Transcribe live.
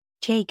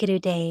Jai Guru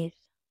Dev.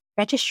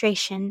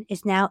 Registration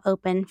is now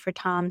open for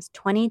Tom's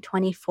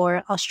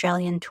 2024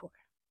 Australian tour.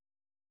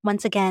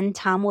 Once again,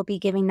 Tom will be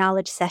giving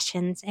knowledge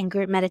sessions and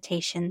group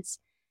meditations,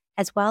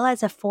 as well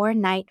as a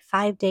 4-night,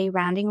 5-day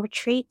rounding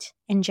retreat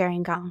in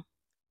Gerringong.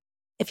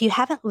 If you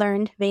haven't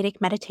learned Vedic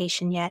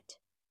meditation yet,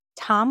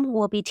 Tom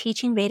will be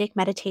teaching Vedic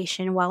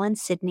meditation while in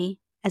Sydney,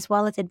 as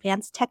well as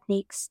advanced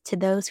techniques to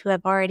those who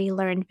have already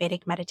learned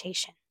Vedic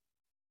meditation.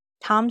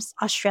 Tom's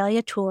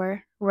Australia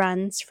tour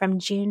runs from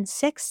June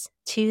 6th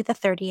to the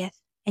 30th,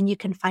 and you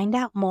can find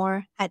out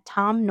more at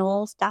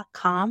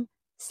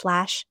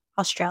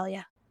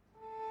tomknowles.com/Australia.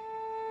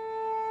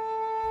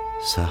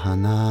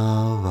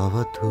 Sahana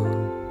vavatu,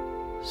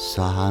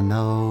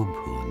 sahano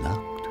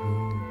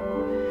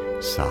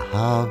bhunaktu,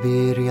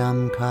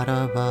 sahaviryam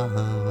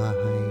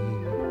karavavahai,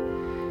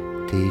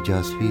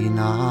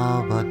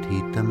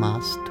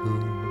 tejasvinavadhitamastu,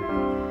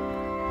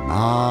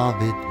 ma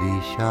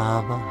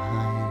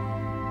vidvishavahai.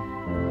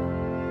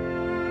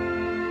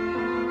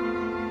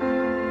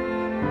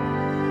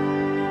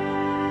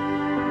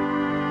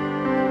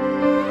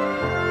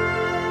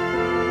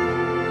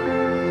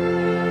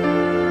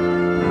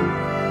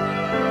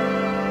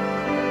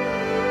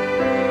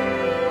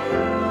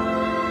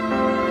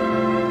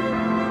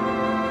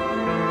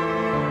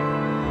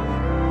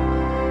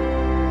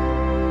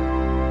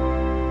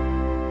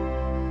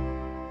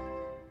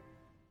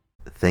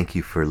 Thank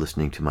you for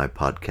listening to my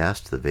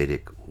podcast, The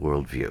Vedic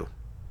Worldview.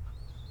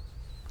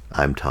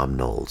 I'm Tom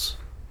Knowles.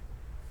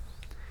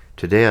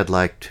 Today I'd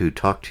like to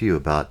talk to you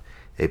about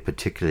a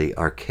particularly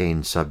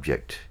arcane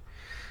subject.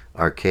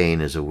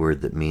 Arcane is a word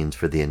that means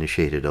for the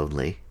initiated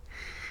only,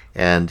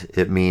 and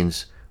it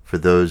means for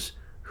those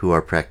who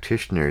are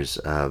practitioners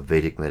of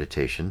Vedic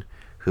meditation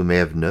who may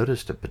have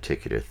noticed a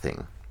particular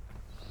thing.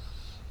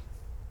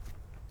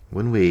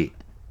 When we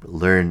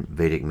learn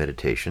Vedic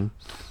meditation,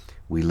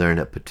 we learn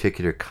a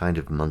particular kind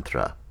of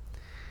mantra.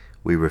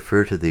 We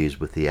refer to these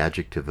with the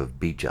adjective of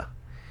bija.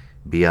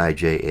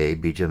 B-I-J-A,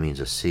 bija means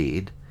a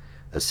seed.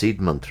 A seed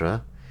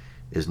mantra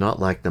is not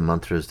like the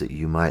mantras that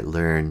you might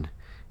learn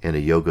in a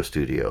yoga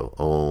studio,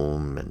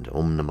 Om and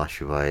Om Namah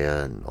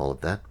Shivaya and all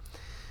of that.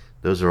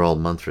 Those are all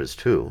mantras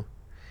too,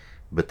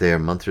 but they are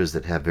mantras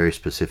that have very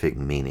specific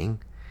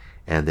meaning,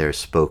 and they're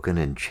spoken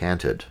and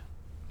chanted.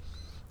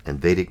 In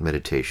Vedic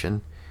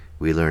meditation,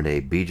 we learn a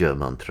bija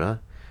mantra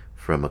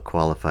from a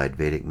qualified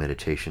Vedic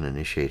meditation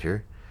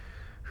initiator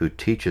who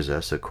teaches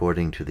us,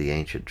 according to the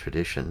ancient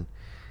tradition,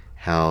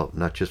 how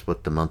not just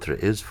what the mantra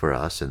is for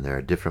us, and there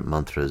are different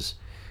mantras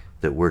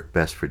that work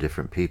best for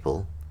different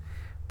people,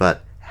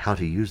 but how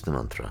to use the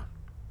mantra,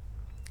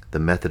 the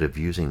method of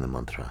using the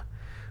mantra,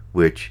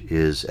 which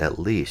is at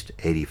least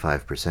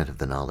 85% of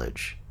the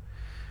knowledge.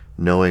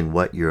 Knowing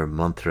what your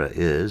mantra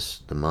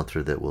is, the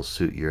mantra that will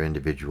suit your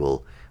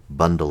individual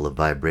bundle of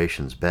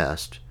vibrations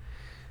best,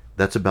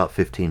 that's about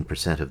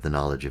 15% of the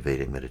knowledge of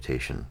Vedic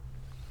meditation.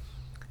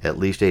 At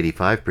least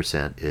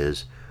 85%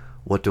 is,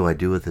 what do I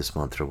do with this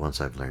mantra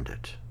once I've learned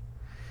it?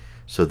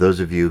 So those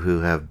of you who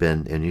have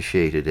been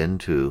initiated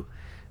into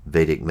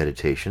Vedic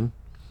meditation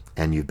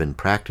and you've been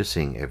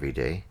practicing every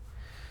day,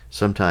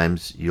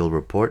 sometimes you'll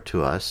report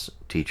to us,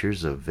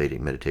 teachers of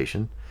Vedic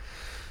meditation,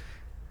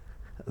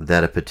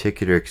 that a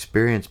particular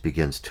experience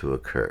begins to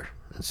occur.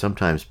 And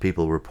sometimes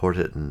people report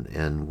it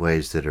in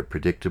ways that are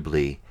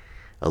predictably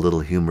a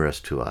little humorous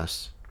to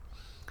us.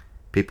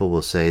 People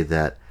will say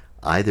that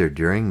either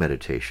during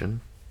meditation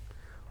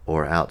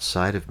or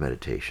outside of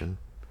meditation,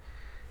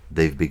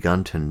 they've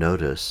begun to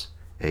notice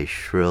a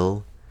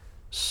shrill,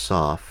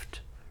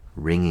 soft,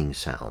 ringing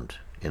sound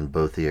in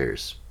both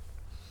ears.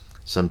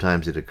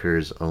 Sometimes it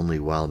occurs only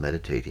while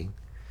meditating.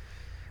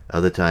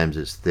 Other times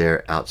it's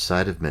there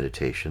outside of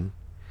meditation,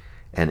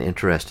 and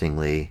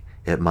interestingly,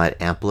 it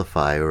might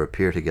amplify or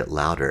appear to get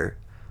louder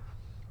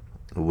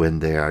when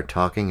they are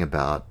talking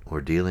about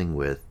or dealing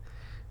with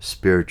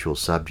spiritual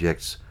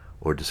subjects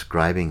or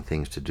describing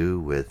things to do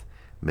with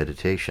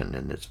meditation.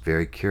 And it's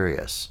very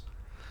curious.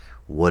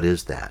 What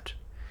is that?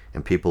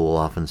 And people will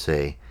often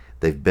say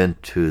they've been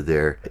to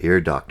their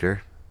ear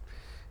doctor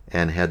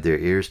and had their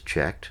ears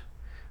checked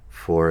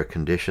for a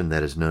condition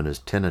that is known as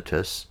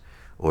tinnitus,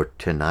 or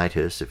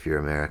tinnitus if you're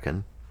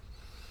American,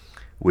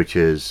 which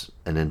is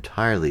an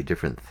entirely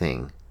different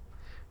thing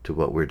to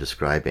what we're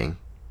describing.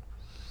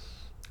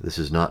 This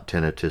is not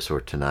tinnitus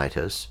or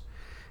tinnitus,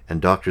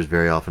 and doctors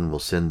very often will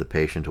send the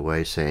patient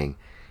away saying,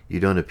 you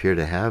don't appear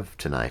to have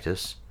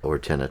tinnitus or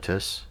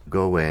tinnitus.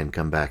 Go away and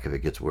come back if it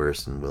gets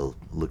worse and we'll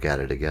look at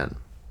it again.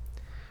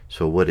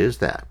 So what is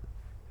that?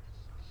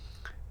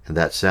 And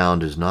that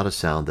sound is not a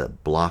sound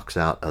that blocks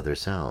out other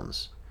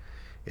sounds.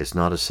 It's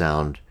not a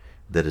sound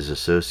that is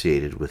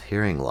associated with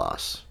hearing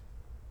loss.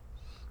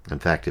 In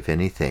fact, if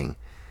anything,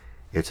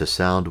 it's a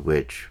sound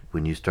which,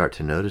 when you start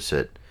to notice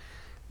it,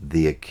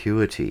 the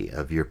acuity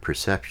of your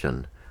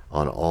perception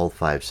on all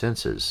 5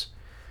 senses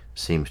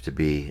seems to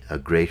be a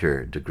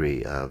greater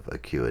degree of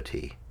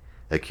acuity.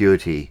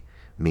 Acuity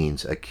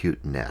means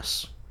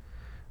acuteness.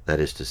 That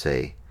is to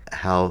say,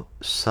 how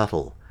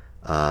subtle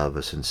of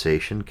a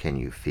sensation can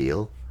you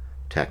feel,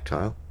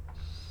 tactile?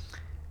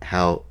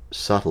 how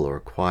subtle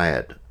or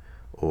quiet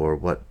or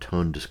what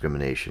tone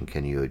discrimination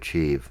can you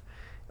achieve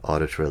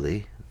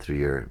auditorily through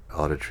your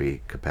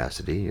auditory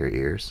capacity, your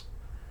ears?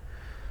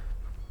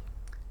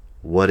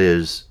 What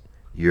is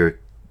your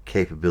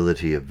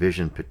capability of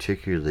vision,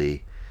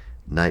 particularly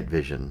night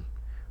vision,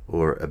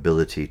 or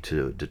ability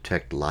to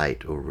detect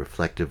light or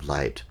reflective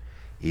light,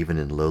 even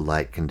in low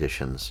light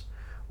conditions,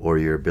 or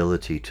your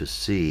ability to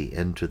see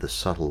into the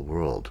subtle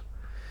world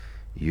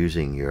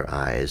using your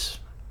eyes,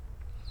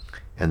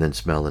 and then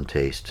smell and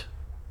taste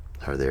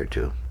are there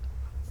too.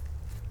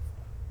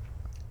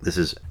 This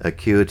is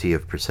acuity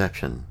of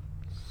perception.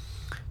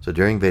 So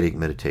during Vedic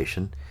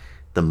meditation,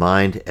 the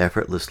mind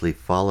effortlessly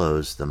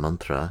follows the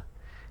mantra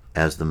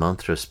as the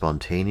mantra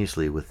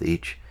spontaneously, with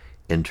each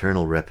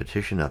internal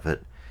repetition of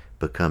it,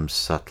 becomes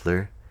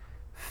subtler,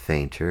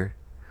 fainter,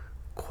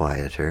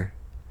 quieter,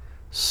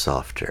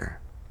 softer.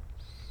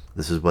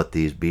 This is what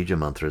these bija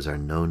mantras are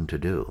known to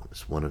do.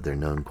 It's one of their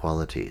known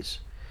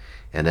qualities.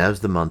 And as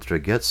the mantra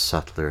gets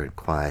subtler and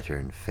quieter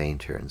and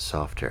fainter and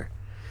softer,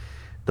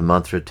 the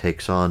mantra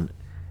takes on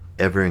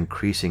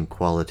ever-increasing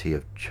quality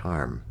of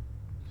charm.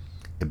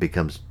 It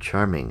becomes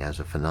charming as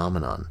a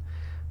phenomenon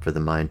for the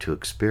mind to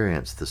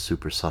experience the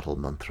super subtle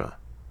mantra.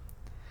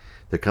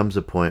 There comes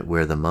a point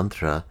where the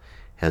mantra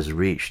has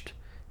reached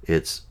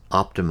its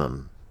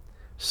optimum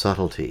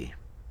subtlety,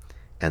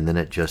 and then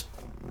it just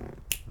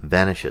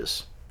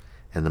vanishes,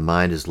 and the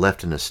mind is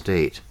left in a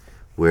state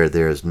where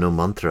there is no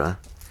mantra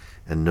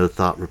and no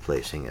thought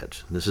replacing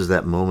it. This is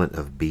that moment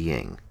of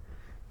being,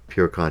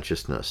 pure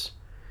consciousness,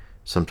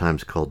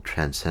 sometimes called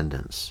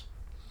transcendence.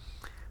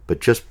 But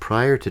just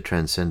prior to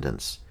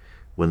transcendence,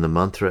 when the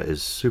mantra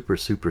is super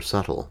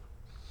subtle,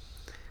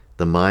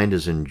 the mind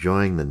is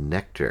enjoying the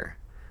nectar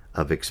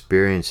of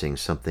experiencing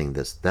something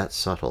that's that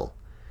subtle,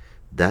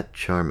 that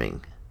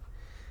charming.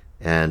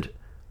 And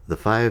the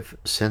five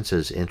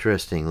senses,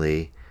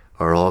 interestingly,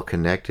 are all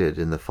connected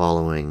in the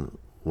following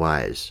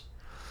wise.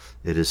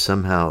 It is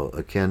somehow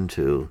akin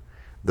to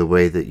the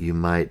way that you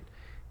might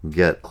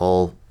get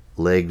all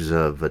legs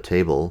of a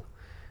table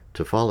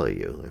to follow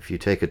you. If you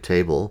take a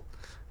table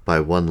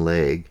by one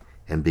leg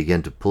and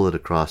begin to pull it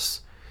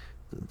across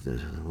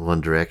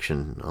one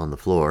direction on the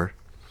floor,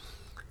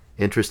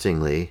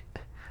 interestingly,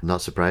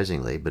 not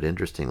surprisingly, but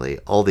interestingly,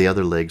 all the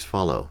other legs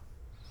follow.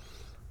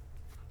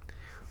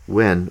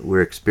 When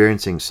we're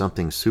experiencing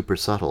something super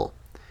subtle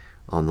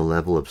on the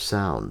level of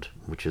sound,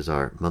 which is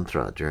our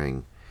mantra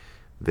during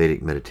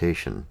Vedic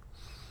meditation,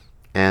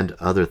 and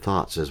other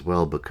thoughts as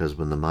well, because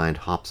when the mind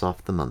hops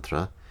off the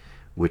mantra,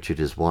 which it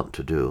is wont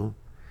to do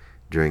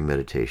during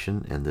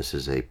meditation, and this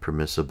is a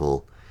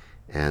permissible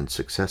and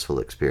successful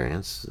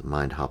experience,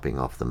 mind hopping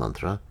off the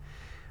mantra,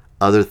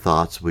 other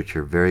thoughts which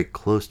are very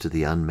close to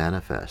the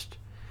unmanifest,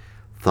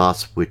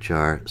 thoughts which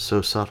are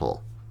so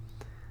subtle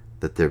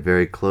that they're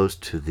very close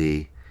to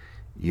the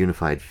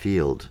unified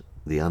field,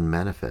 the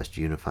unmanifest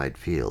unified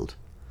field,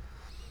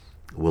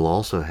 will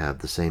also have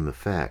the same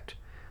effect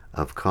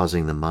of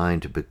causing the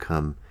mind to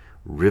become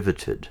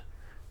riveted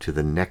to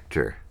the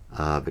nectar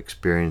of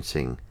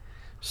experiencing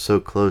so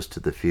close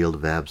to the field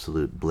of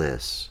absolute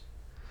bliss.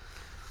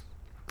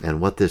 And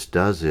what this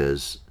does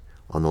is,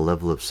 on the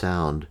level of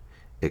sound,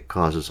 it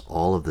causes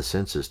all of the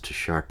senses to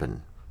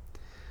sharpen.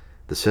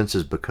 The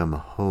senses become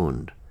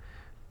honed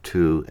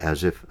to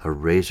as if a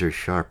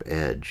razor-sharp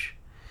edge,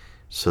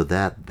 so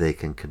that they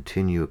can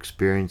continue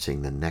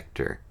experiencing the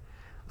nectar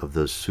of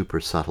those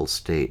super subtle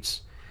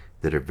states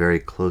that are very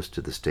close to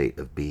the state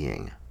of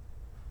being.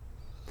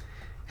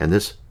 And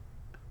this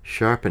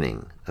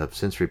sharpening of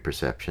sensory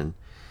perception,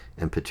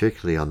 and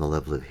particularly on the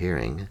level of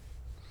hearing,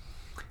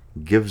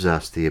 gives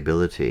us the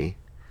ability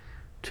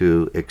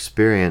to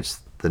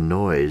experience the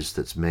noise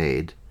that's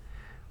made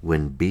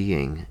when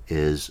being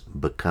is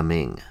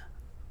becoming.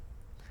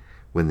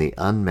 When the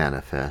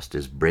unmanifest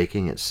is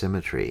breaking its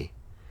symmetry,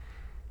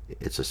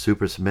 it's a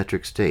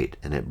supersymmetric state,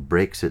 and it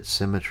breaks its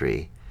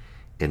symmetry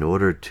in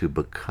order to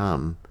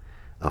become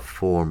a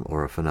form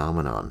or a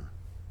phenomenon.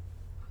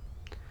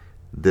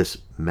 This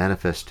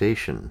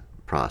manifestation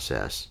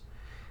process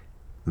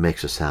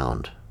makes a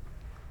sound,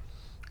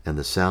 and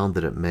the sound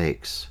that it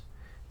makes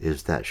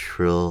is that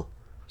shrill,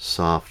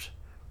 soft,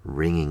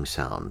 ringing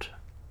sound.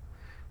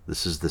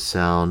 This is the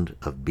sound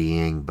of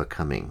being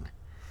becoming.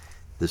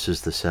 This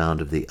is the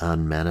sound of the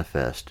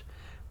unmanifest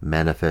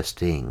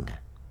manifesting.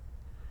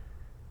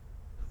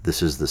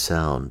 This is the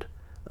sound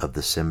of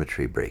the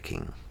symmetry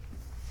breaking.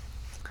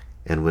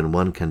 And when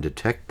one can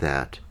detect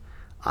that,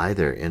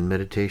 either in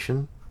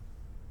meditation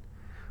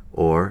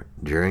or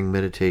during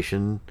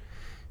meditation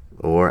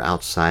or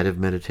outside of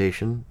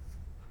meditation,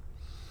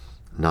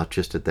 not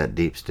just at that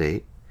deep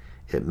state,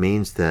 it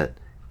means that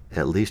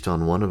at least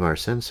on one of our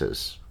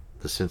senses,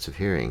 the sense of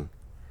hearing,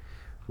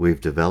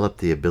 we've developed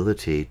the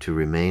ability to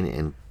remain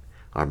in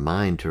our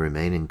mind, to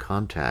remain in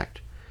contact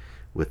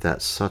with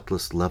that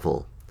subtlest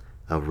level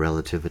of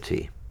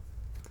relativity,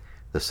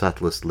 the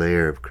subtlest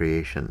layer of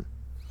creation.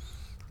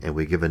 And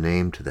we give a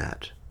name to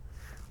that.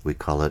 We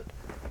call it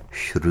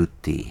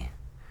Shruti.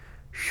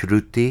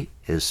 Shruti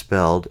is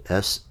spelled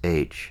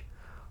S-H-R-U-T-I.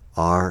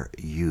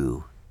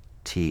 R-U-T-I.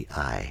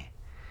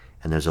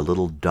 And there's a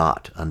little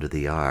dot under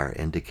the R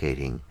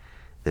indicating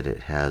that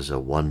it has a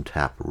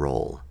one-tap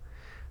roll.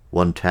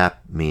 One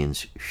tap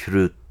means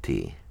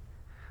Shruti.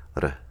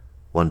 R.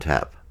 One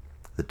tap.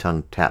 The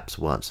tongue taps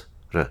once.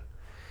 R.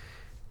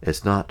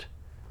 It's not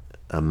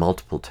a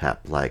multiple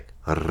tap like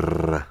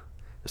R.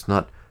 It's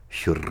not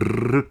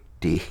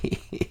Shruti.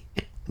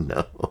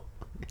 No.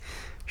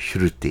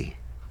 Shruti.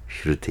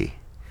 Shruti.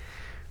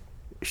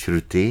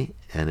 Shruti.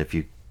 And if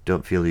you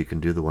don't feel you can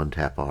do the one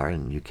tap R,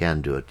 and you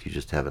can do it, you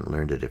just haven't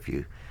learned it if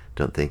you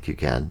don't think you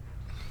can,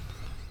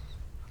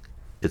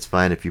 it's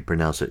fine if you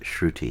pronounce it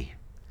Shruti.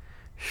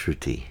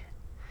 Shruti.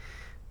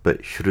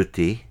 But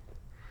Shruti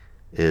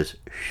is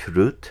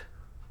Shrut.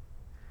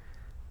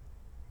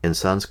 In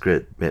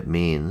Sanskrit, it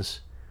means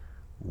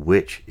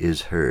which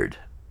is heard.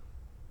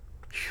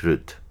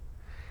 Shrut.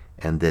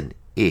 And then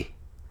I,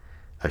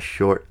 a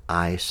short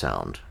I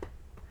sound,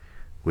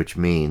 which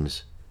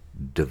means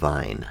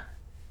divine.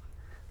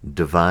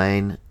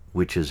 Divine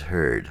which is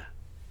heard.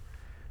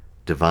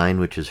 Divine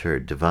which is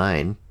heard.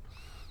 Divine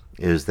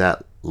is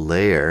that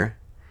layer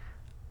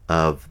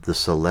of the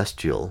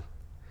celestial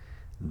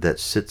that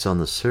sits on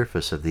the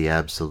surface of the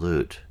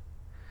absolute.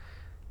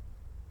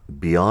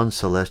 Beyond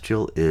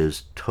celestial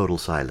is total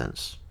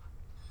silence,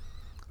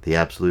 the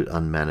absolute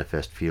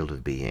unmanifest field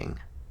of being.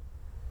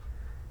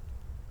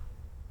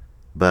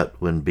 But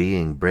when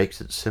being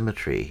breaks its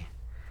symmetry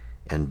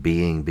and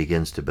being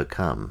begins to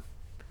become,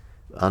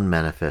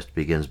 unmanifest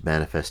begins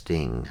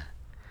manifesting.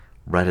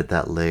 Right at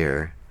that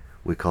layer,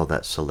 we call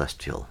that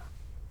celestial.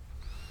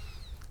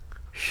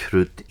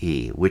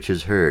 Shruti, which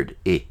is heard.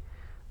 I,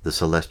 the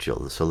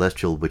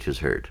celestial which is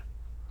heard.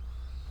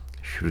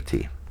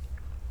 Shruti.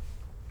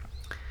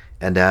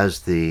 And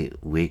as the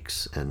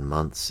weeks and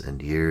months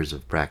and years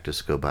of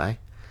practice go by,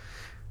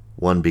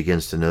 one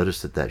begins to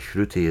notice that that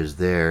Shruti is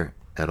there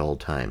at all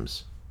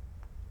times.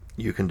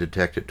 You can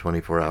detect it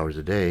 24 hours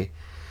a day,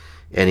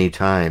 any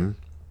time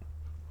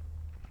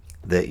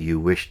that you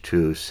wish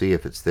to see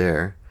if it's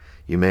there.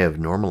 You may have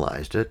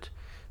normalized it,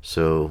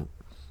 so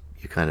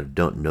you kind of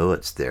don't know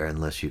it's there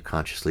unless you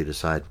consciously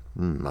decide,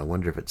 I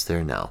wonder if it's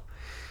there now.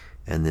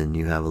 And then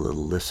you have a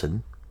little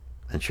listen,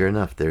 and sure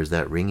enough, there's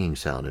that ringing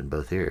sound in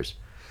both ears.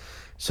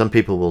 Some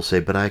people will say,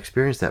 but I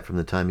experienced that from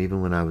the time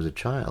even when I was a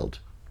child.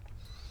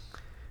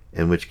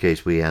 In which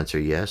case we answer,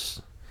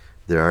 yes,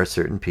 there are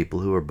certain people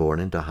who are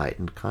born into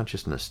heightened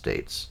consciousness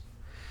states.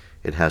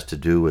 It has to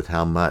do with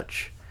how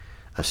much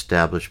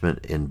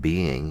establishment in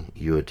being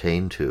you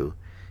attain to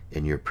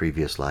in your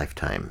previous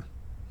lifetime.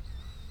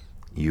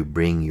 You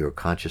bring your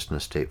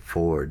consciousness state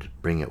forward,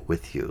 bring it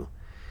with you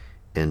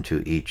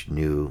into each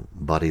new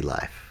body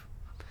life.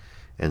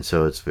 And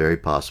so it's very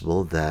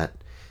possible that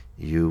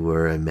you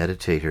were a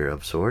meditator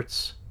of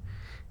sorts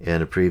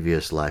in a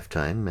previous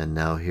lifetime, and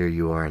now here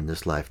you are in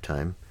this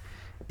lifetime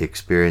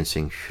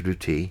experiencing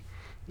Shruti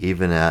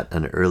even at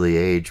an early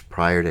age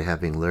prior to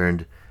having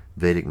learned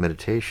Vedic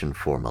meditation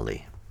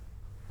formally.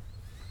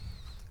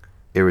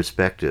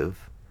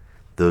 Irrespective,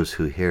 those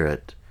who hear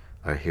it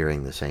are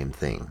hearing the same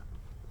thing.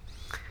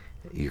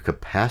 Your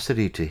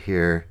capacity to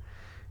hear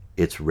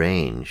its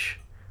range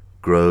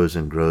grows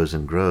and grows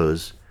and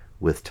grows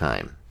with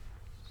time.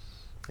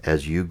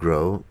 As you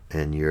grow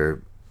in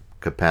your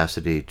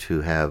capacity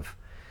to have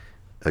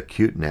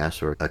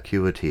acuteness, or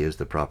acuity is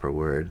the proper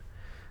word,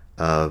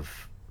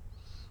 of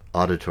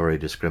auditory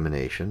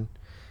discrimination,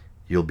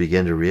 you'll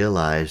begin to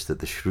realize that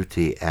the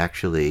Shruti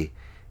actually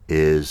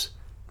is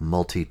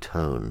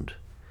multi-toned.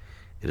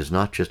 It is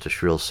not just a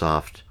shrill,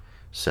 soft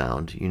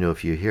sound. You know,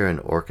 if you hear an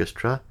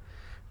orchestra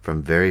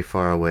from very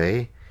far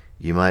away,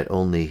 you might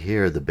only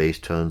hear the bass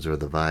tones or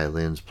the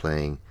violins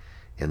playing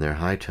in their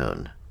high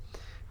tone.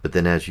 But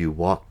then as you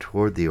walk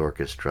toward the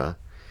orchestra,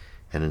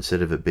 and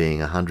instead of it being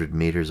 100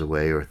 meters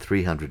away or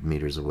 300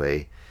 meters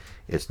away,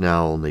 it's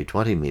now only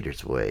 20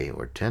 meters away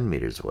or 10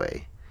 meters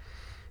away,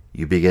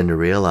 you begin to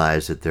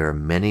realize that there are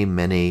many,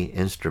 many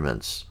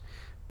instruments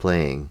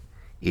playing,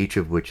 each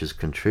of which is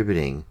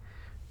contributing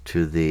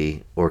to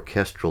the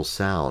orchestral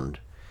sound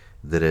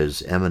that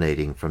is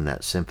emanating from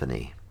that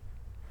symphony.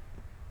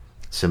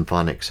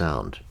 Symphonic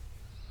sound.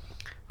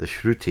 The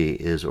Shruti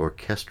is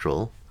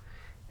orchestral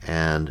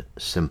and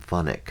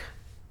symphonic.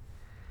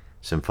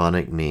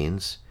 Symphonic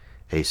means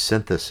a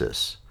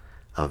synthesis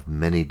of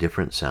many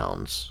different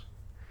sounds.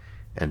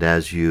 And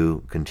as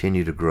you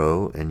continue to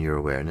grow in your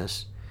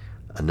awareness,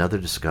 another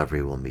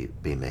discovery will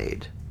be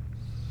made.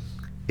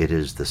 It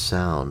is the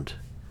sound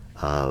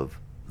of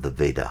the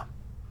Veda,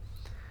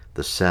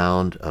 the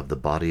sound of the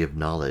body of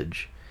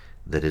knowledge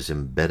that is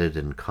embedded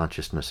in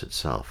consciousness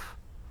itself.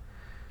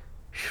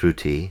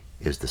 Shruti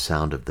is the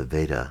sound of the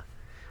Veda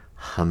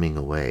humming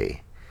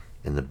away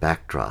in the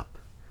backdrop,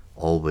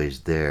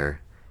 always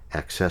there,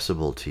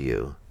 accessible to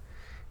you,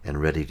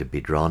 and ready to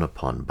be drawn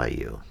upon by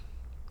you.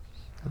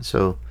 And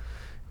so,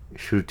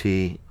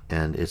 Shruti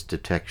and its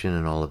detection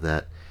and all of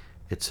that,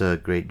 it's a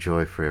great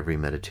joy for every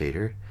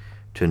meditator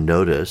to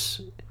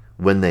notice,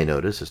 when they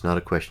notice, it's not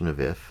a question of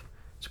if,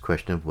 it's a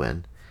question of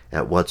when,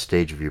 at what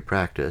stage of your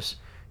practice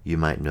you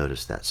might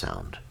notice that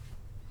sound.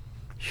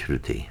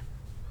 Shruti.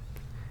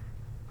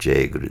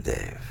 Jai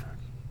Gurudev.